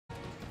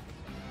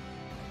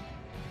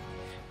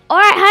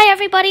Alright, hi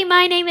everybody,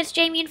 my name is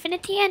Jamie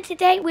Infinity, and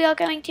today we are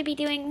going to be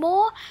doing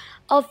more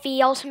of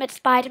the Ultimate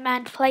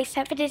Spider-Man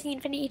Playset for Disney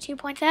Infinity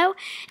 2.0.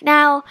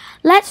 Now,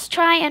 let's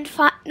try and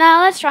find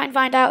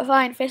out if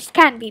Iron Fist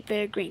can beat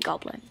the Green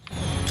Goblin.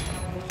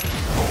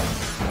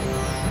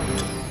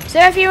 So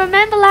if you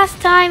remember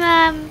last time,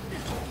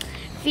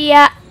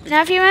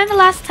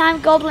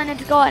 Goblin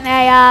had gotten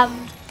a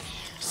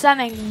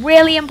something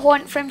really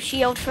important from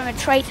S.H.I.E.L.D. from a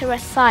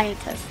traitorous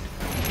scientist.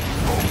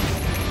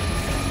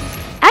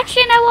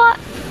 Actually, you know what?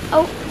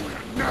 Oh.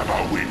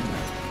 Never win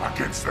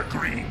against the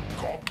Green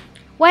Goblin.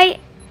 Wait,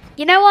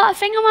 you know what? I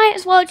think I might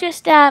as well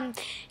just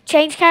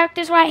change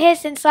characters right here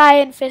since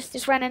Iron Fist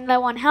is running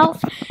low on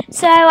health.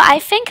 So I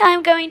think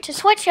I'm going to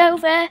switch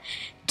over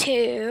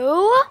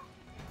to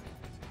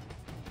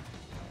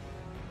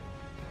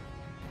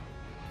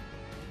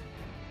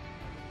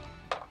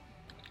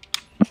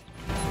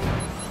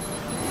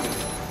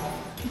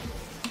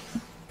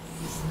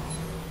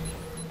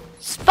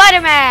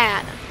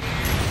Spider-Man!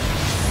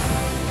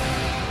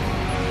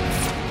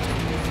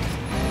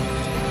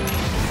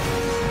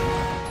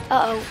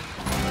 Uh-oh.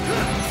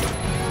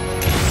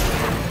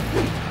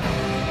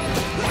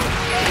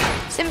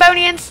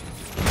 Symbonians!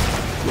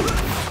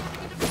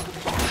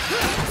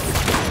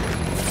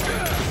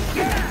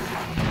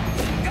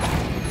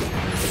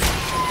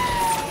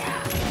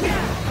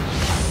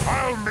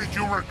 I'll make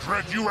you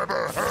regret you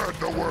ever heard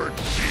the word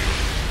S.H.I.E.L.D.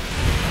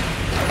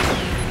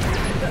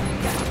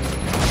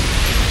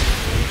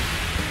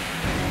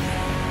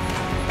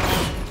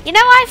 You know,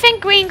 I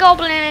think Green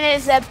Goblin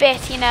is a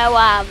bit,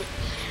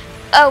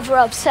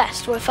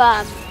 over-obsessed with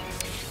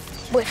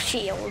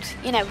S.H.I.E.L.D.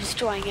 You know,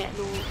 destroying it and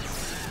all.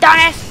 Darn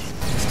it!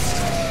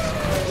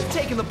 You're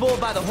taking the bull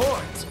by the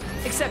horns.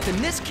 Except in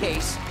this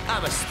case,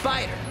 I'm a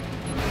spider.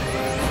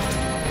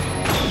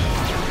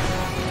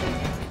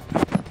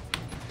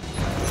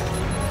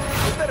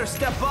 You better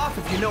step off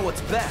if you know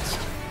what's best.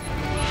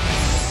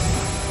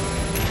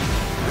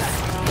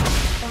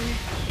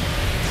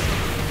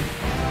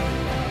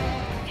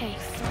 Okay.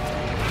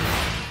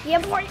 Yeah,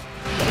 boy.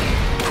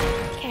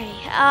 Okay.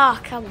 Oh,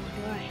 come on.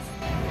 All right.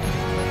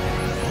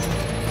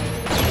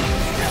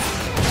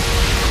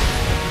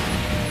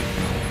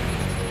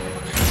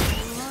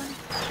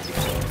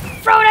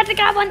 Throw it at the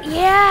goblin.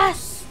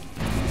 Yes.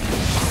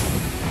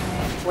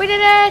 We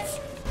did it.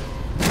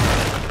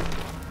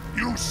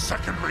 You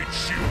second-rate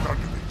S.H.I.E.L.D.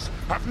 underlings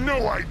have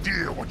no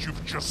idea what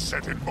you've just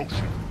set in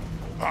motion.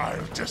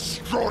 I'll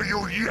destroy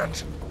you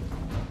yet.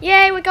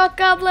 Yay, we got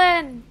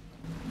Goblin.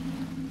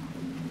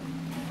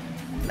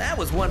 That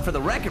was one for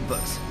the record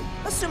books.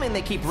 Assuming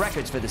they keep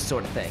records for this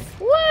sort of thing.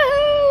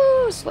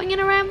 Woohoo!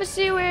 Swinging around the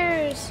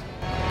sewers.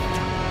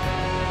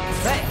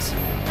 Thanks.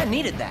 I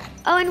needed that.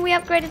 Oh, and we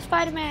upgraded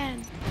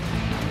Spider-Man.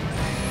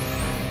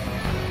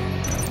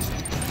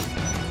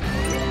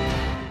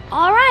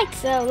 Alright,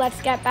 so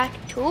let's get back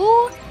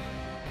to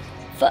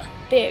the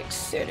big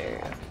city.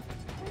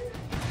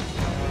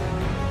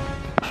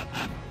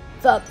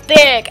 The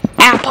Big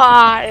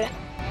Apple.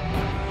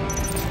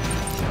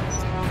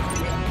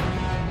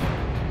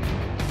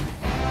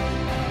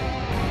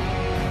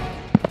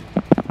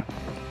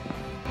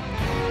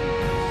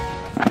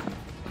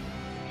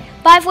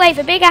 By the way,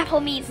 the Big Apple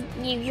means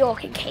New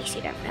York, in case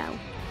you don't know.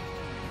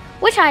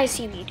 Which I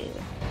assume you do.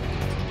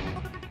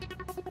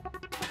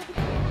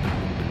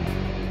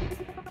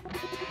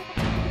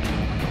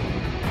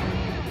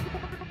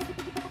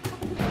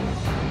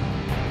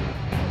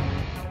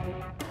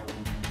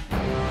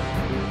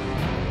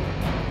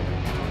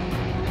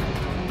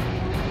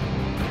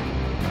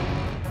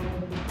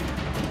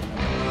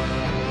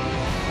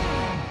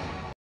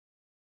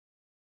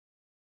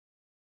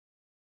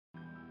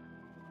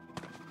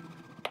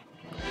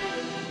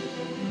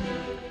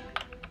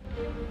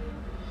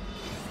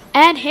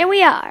 And here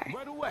we are.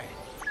 Right away.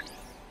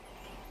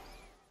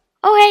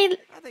 Oh, hey.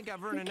 I think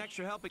I've earned an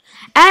extra helping.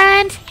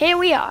 And here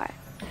we are.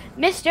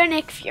 Mr.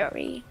 Nick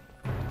Fury.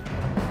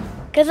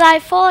 Because I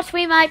thought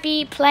we might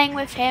be playing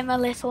with him a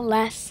little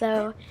less,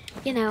 so,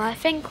 I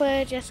think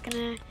we're just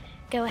gonna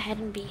go ahead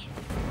and be.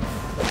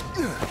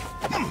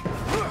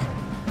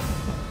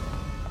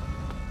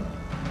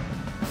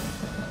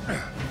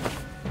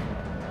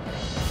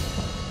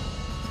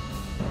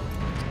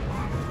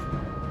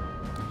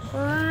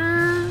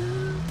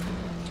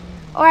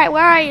 Alright,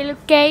 where are you,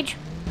 Luke Cage?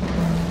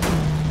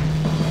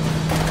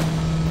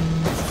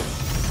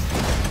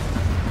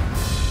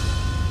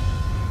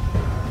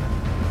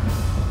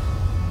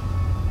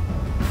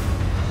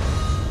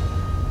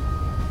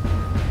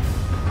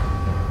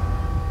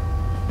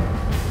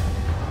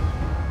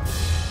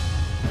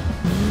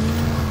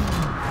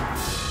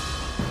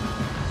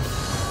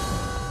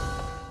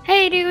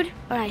 Hey, dude.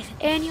 Alright,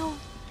 annual.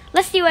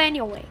 Let's do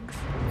annual wings.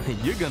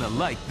 You're gonna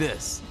like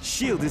this.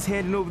 S.H.I.E.L.D. is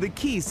handing over the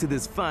keys to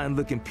this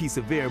fine-looking piece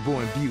of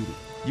airborne beauty.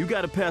 You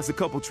gotta pass a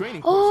couple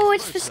training courses. Oh,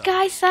 it's the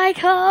Sky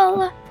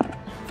Cycle.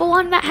 The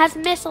one that has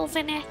missiles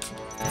in it.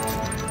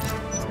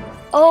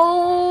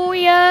 Oh,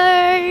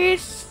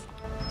 yes.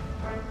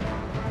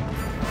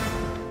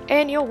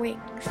 And your wings.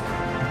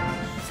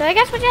 So I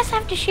guess we just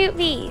have to shoot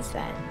these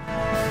then.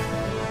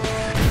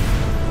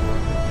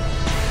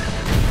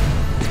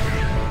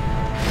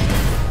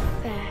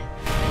 There.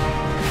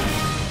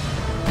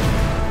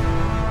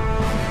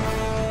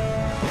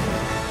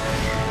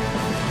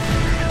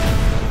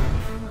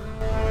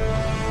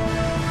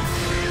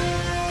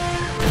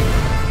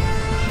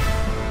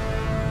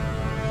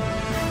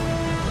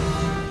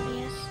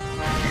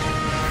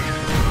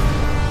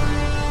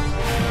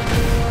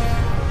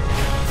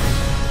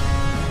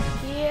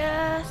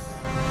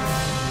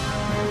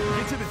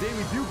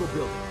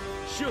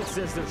 Shield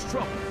says there's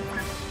trouble.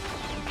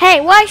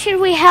 Hey, why should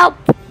we help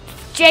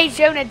J.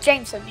 Jonah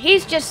Jameson?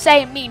 He's just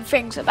saying mean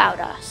things about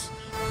us.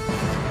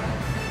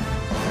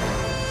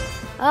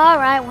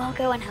 Alright, we'll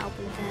go and help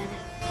him then.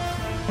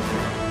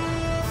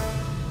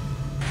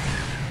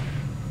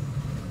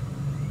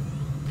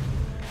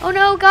 Oh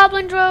no,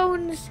 goblin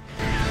drones!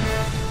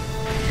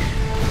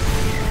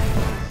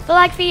 They're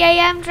like the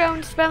AM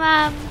drones from,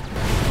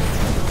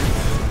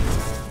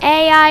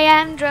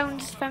 AIM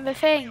drones from the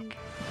thing.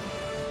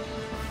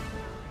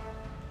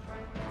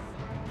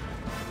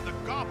 The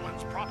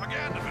Goblin's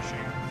propaganda machine.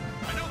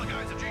 I know the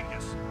guy's a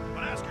genius,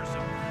 but ask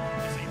yourself,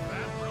 is he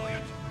that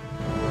brilliant?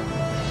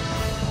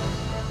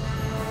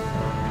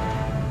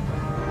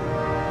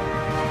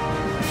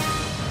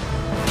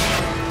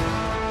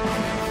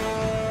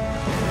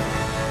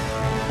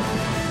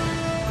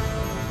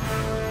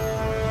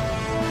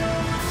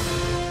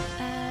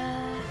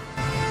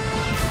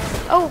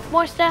 Oh,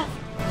 more stuff.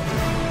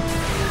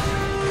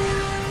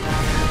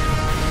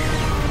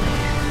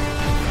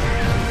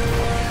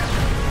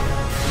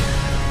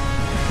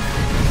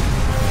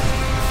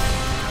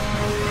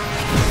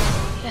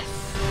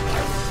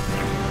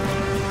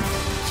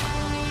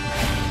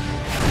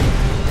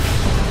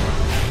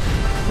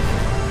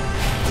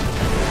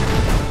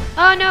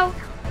 Oh no!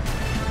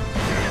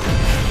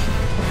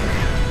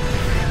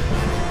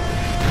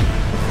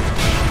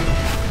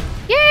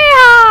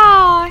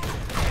 Yeah!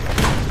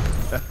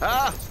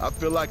 I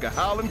feel like a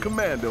howling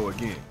commando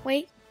again.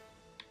 Wait.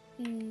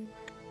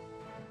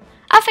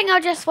 I think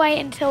I'll just wait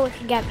until we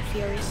can get the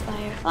Furious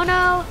Fire. Oh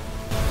no!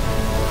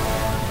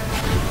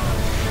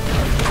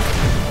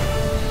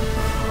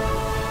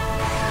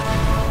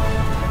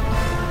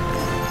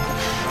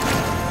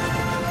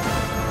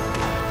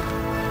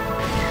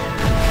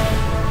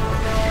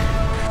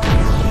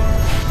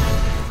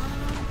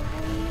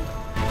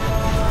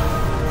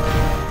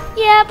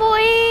 Yeah,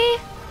 boy!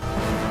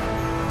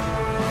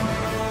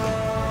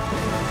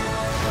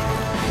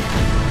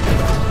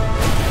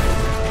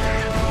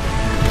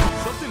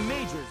 Something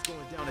major is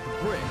going down at the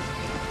bridge.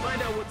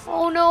 Find out what's...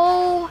 Oh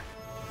no!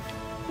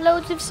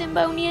 Loads of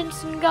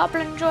Symbonians and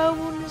Goblin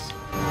drones.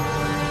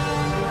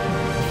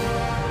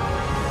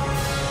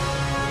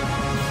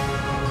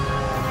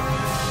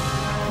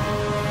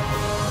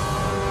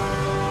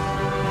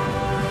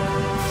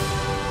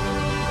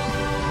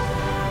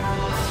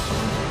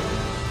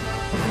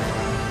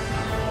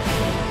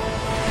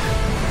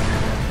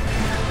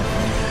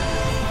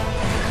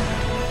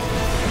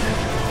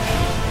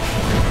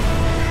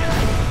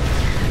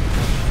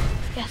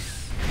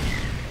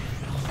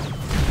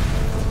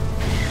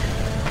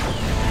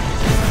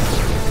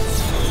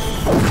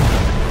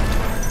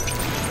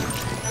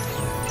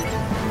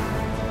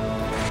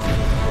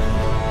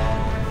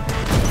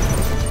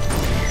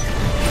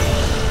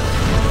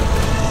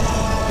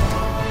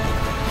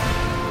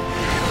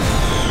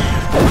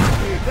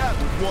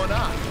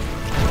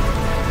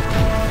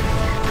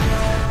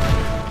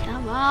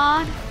 Come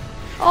on.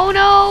 Oh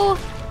no!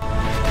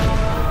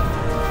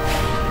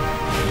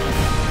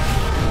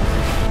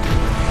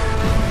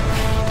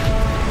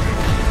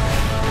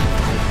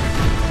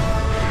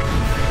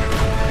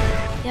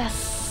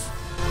 Yes.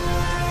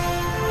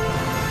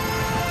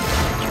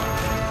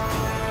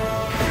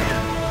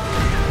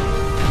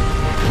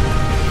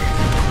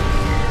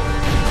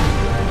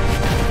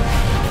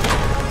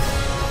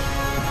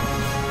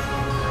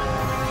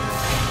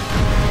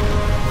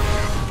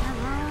 Come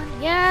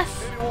on. Yes.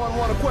 Anyone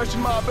want to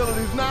question my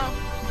abilities now?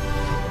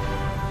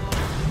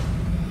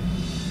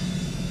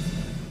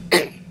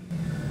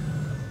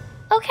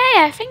 Okay,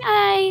 I think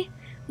I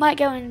might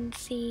go and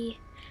see.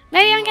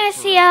 Maybe I'm gonna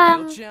see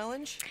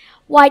Challenge?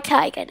 White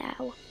Tiger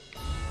now.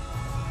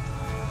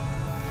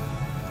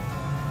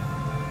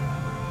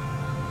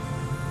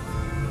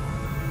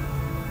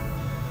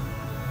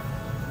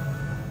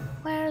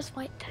 Where's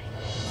White Tiger?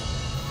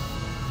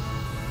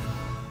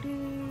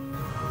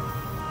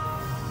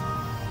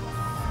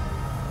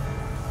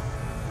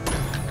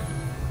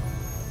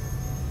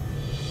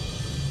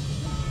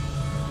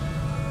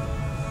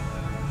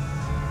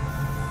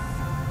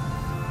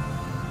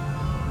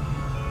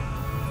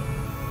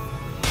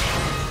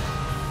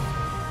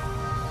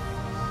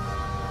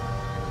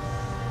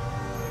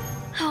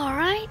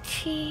 Alright,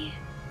 she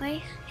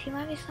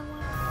might be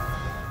somewhere.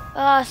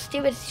 Oh,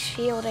 stupid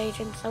shield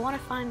agents. I want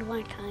to find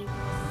White Tiger.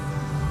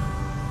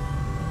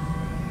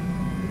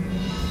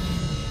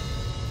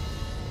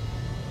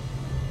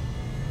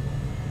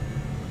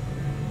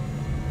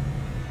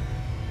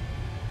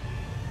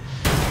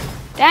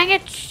 Dang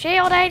it,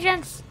 shield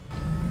agents!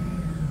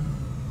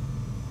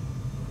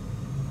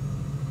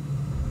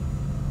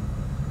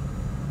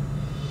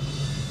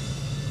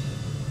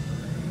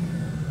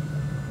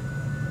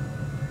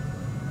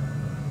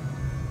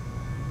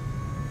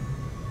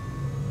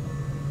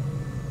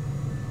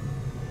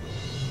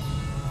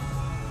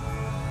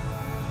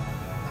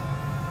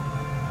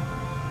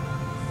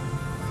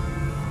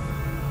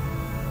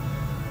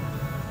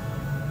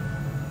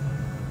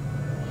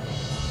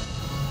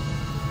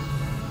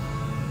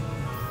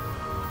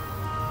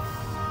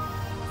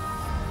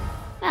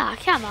 Ah,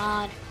 come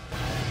on.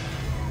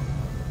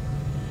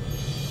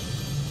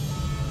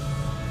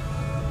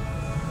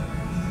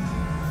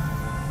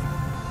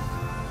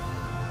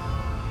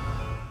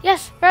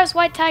 Yes, first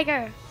white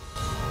tiger.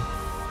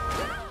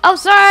 Oh,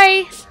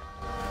 sorry.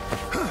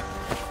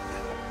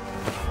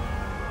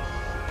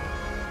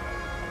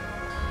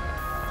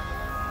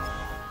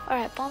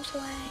 Alright, bombs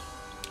away.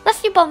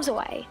 Let's do bombs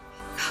away.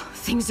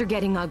 Things are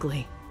getting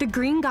ugly. The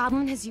Green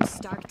Goblin has used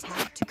Stark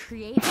tech to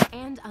create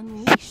and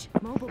unleash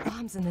mobile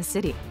bombs in the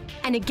city.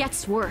 And it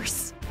gets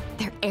worse.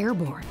 They're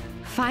airborne.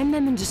 Find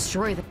them and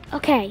destroy them.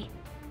 Okay.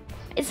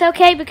 It's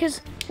okay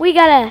because we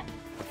got a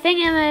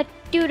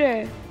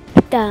thingamadooter.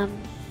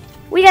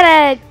 We got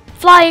a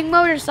flying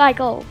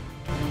motorcycle.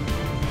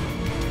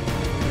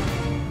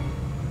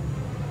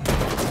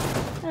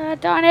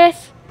 Darn it.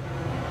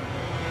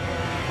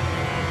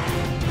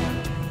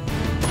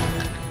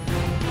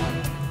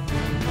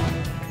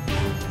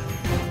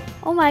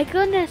 Oh my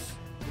goodness.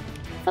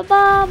 The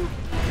bomb.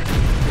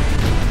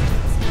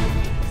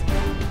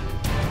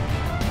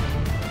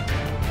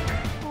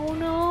 Oh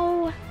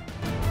no.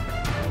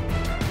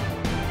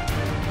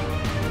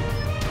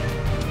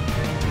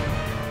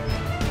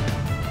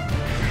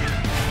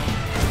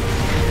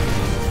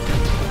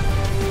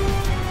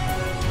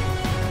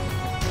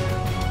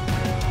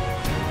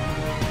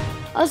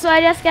 Also,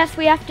 I just guess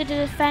we have to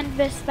defend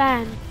this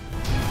van.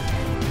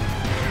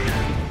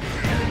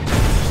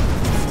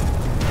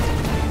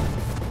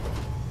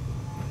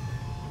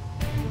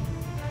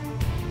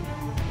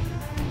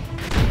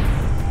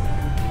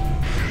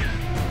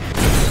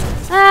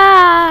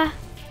 Ah!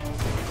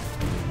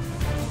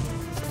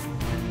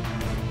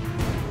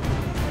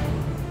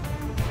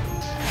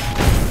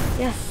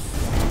 Yes.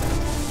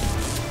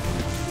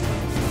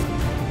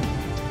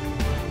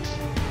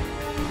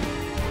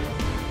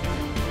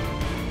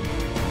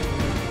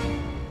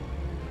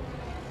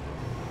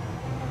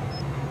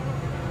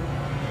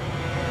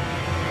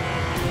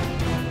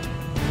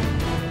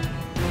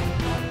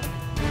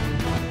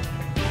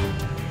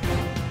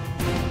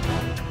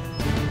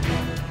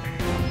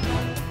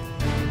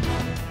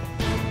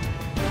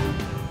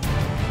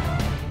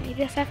 You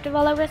just have to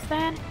follow this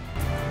van.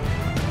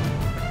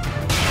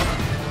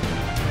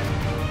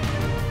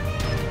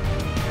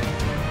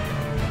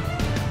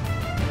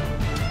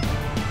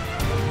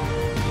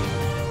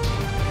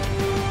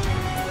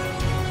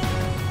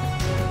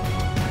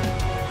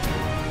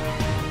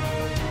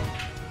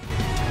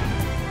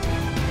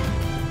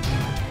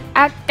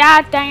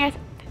 Ah, dang it.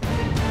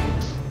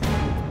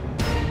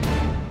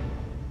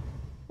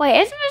 Wait,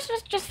 isn't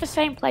this just the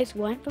same place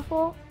we went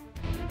before?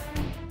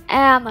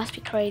 Ah, must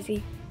be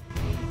crazy.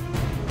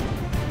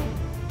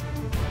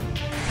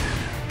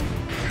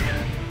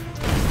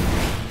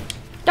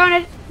 Darn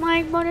it,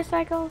 my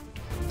motorcycle.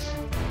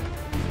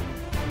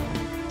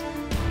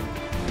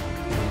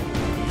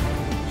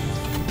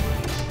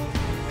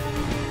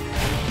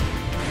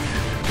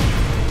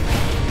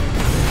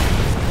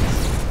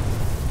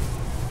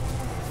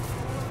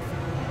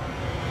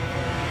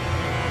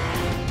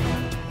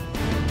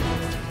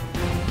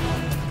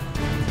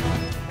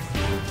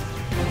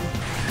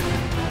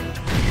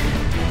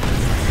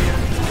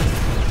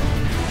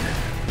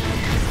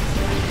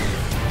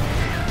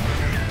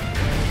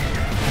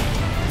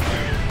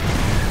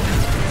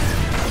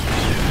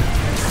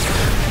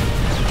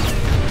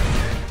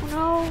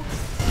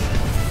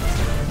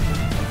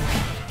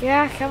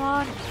 Yeah, come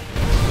on.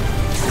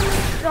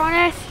 Darn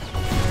it.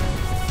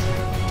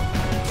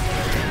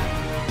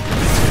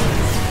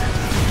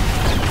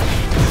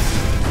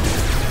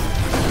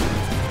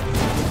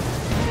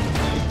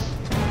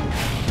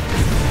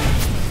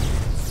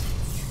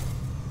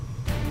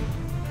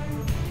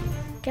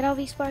 Get all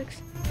these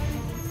sparks.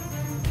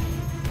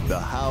 The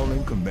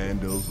Howling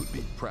Commandos would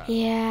be proud.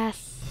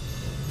 Yes.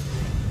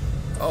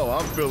 Oh,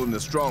 I'm feeling the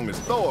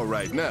strongest Thor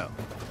right now.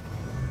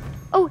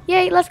 Oh,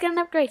 yay, let's get an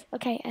upgrade.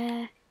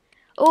 Okay,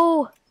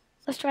 oh,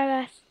 let's try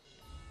that.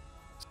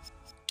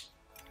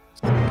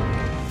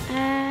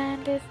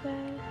 And is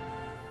that...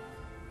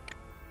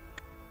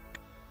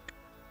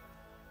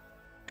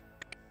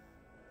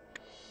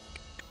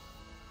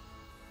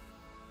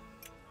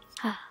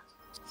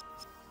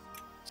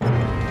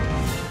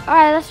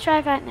 Alright, let's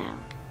try that now.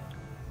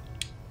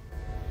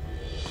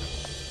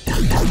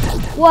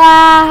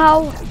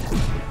 Wow!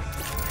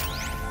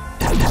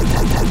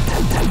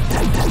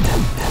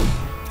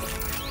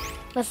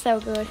 That's so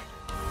good.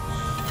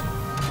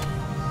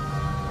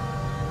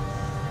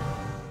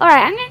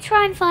 Alright, I'm gonna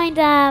try and find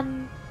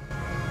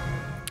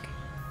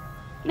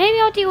Maybe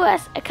I'll do a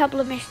couple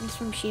of missions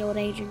from S.H.I.E.L.D.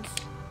 agents.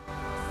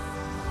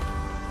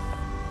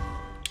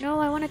 No,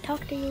 I want to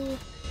talk to you.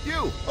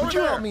 You, Would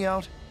you help me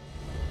out?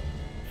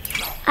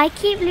 I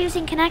keep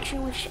losing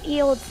connection with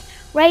S.H.I.E.L.D's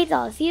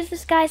radars. Use the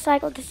sky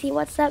cycle to see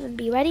what's up and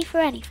be ready for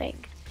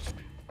anything.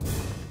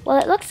 Well,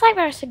 it looks like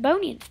there are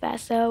Symbonians there,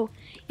 so,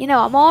 you know,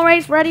 I'm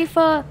always ready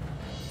for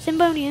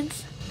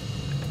Symbonians.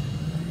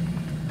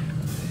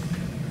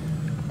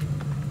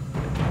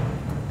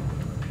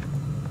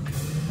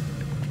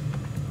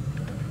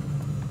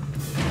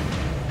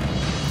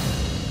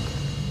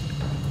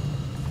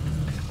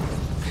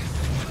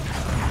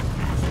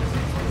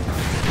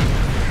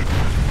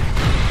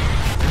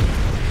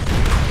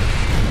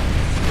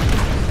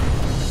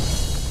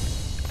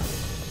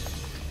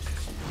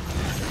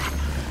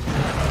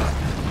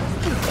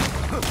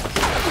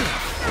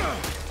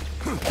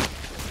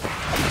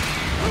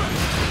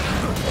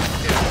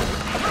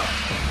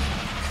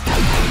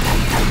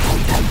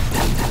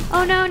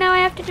 Oh no, now I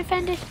have to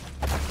defend it.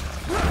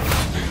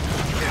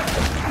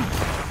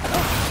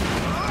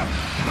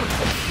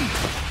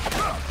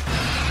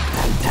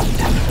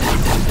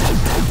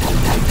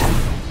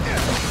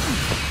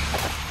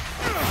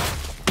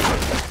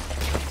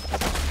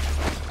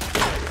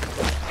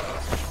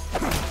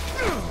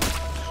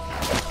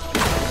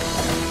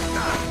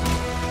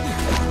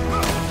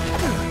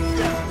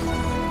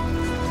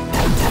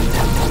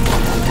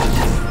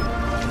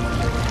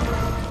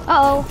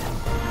 Uh-oh.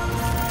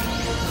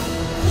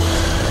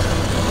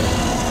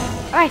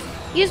 Alright,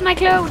 use my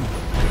clone.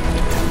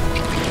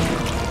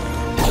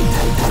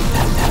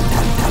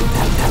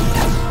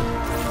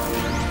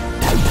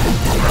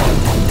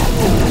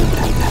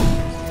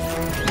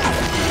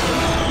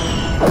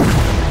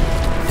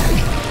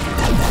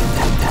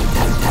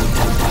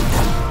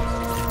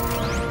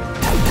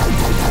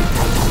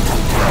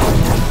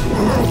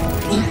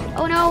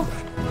 Oh no.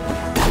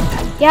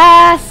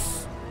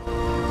 Yes.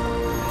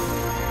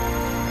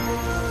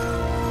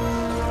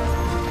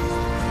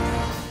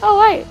 Oh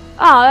wait.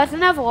 Oh, that's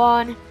another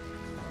one.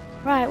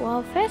 Right,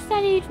 well, first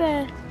I need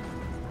the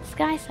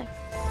sky cycle.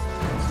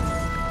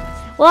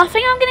 Well, I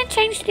think I'm going to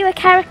change to a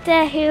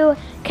character who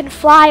can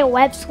fly a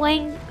web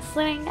swing,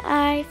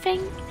 I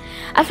think.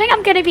 I think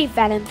I'm going to be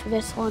Venom for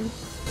this one.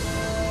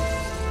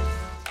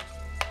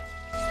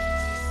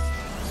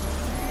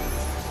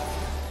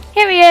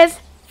 Here he is,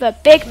 the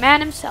big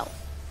man himself.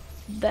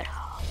 But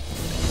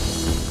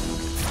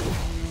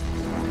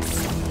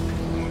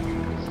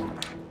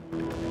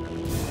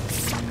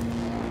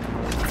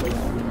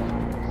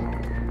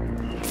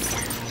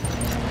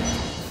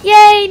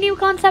yay, new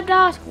concept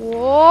art.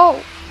 Whoa.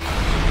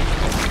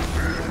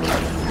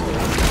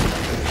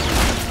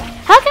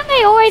 How come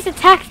they always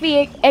attack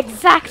the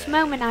exact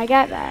moment I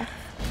get there?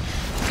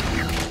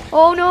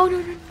 Oh no, no,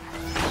 no.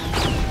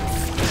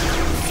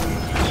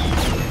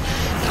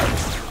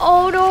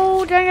 Oh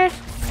no, dang it.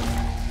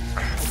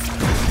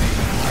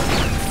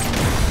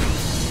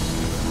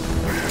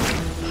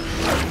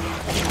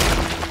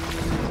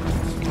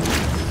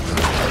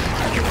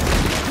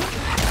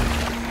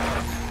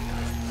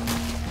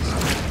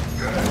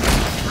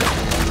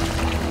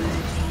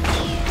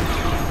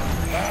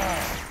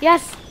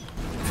 Yes.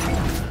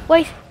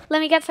 Wait,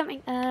 let me get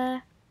something.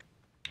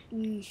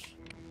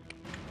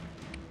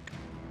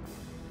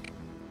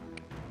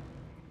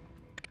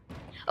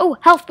 Oh,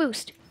 health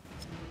boost.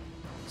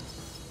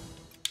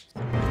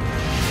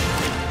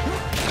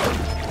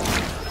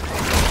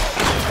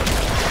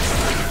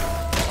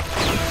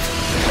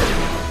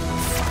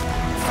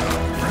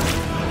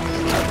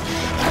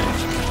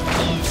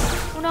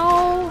 Oh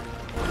no.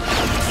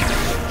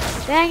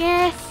 Dang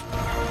it.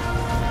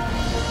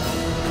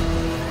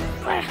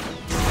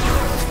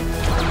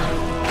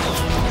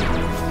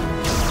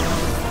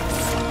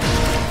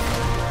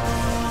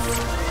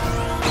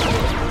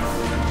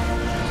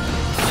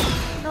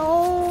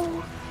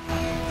 No.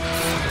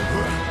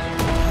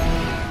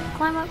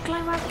 Climb up,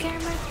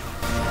 camera.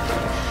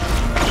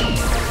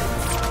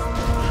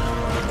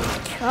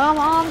 Come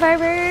on,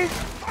 baby.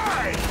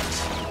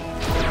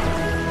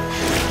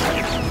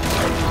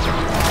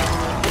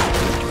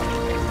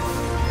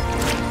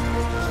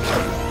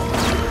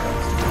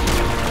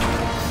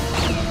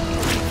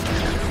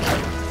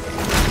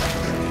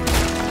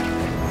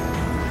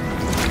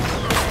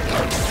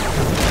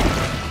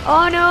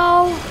 Oh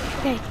no!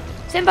 Okay,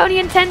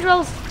 Symbonian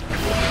tendrils.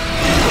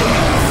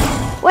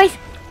 Wait,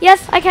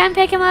 yes, I can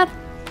pick him up.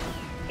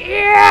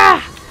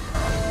 Yeah!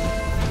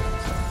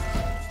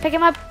 Pick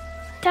him up,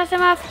 toss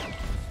him off.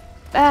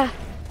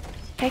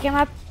 Pick him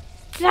up,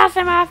 toss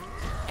him off.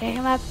 Pick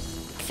him up,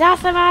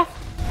 toss him off.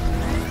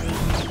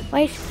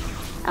 Wait.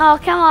 Oh,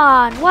 come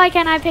on. Why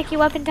can't I pick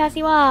you up and toss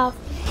you off?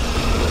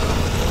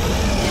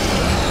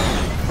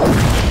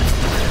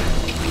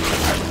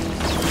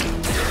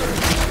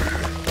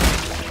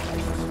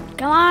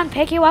 Come on,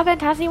 pick you up and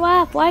toss you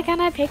up. Why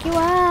can't I pick you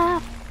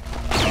up?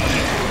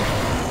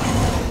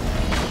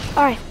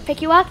 Alright,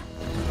 pick you up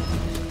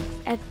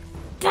and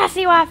toss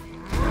you up.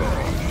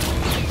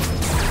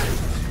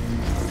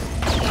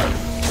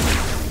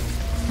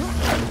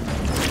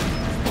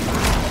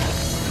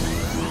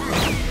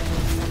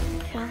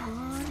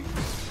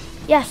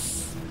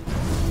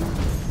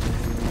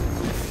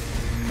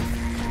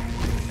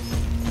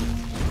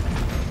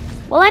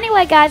 Well,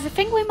 anyway, guys, I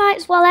think we might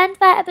as well end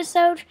that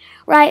episode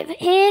right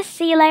here.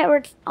 See you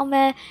later on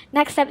the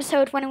next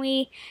episode when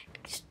we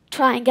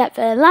try and get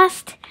the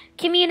last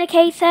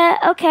communicator.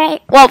 Okay.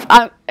 Well,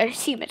 I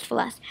assume it's the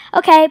last.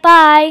 Okay,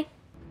 bye.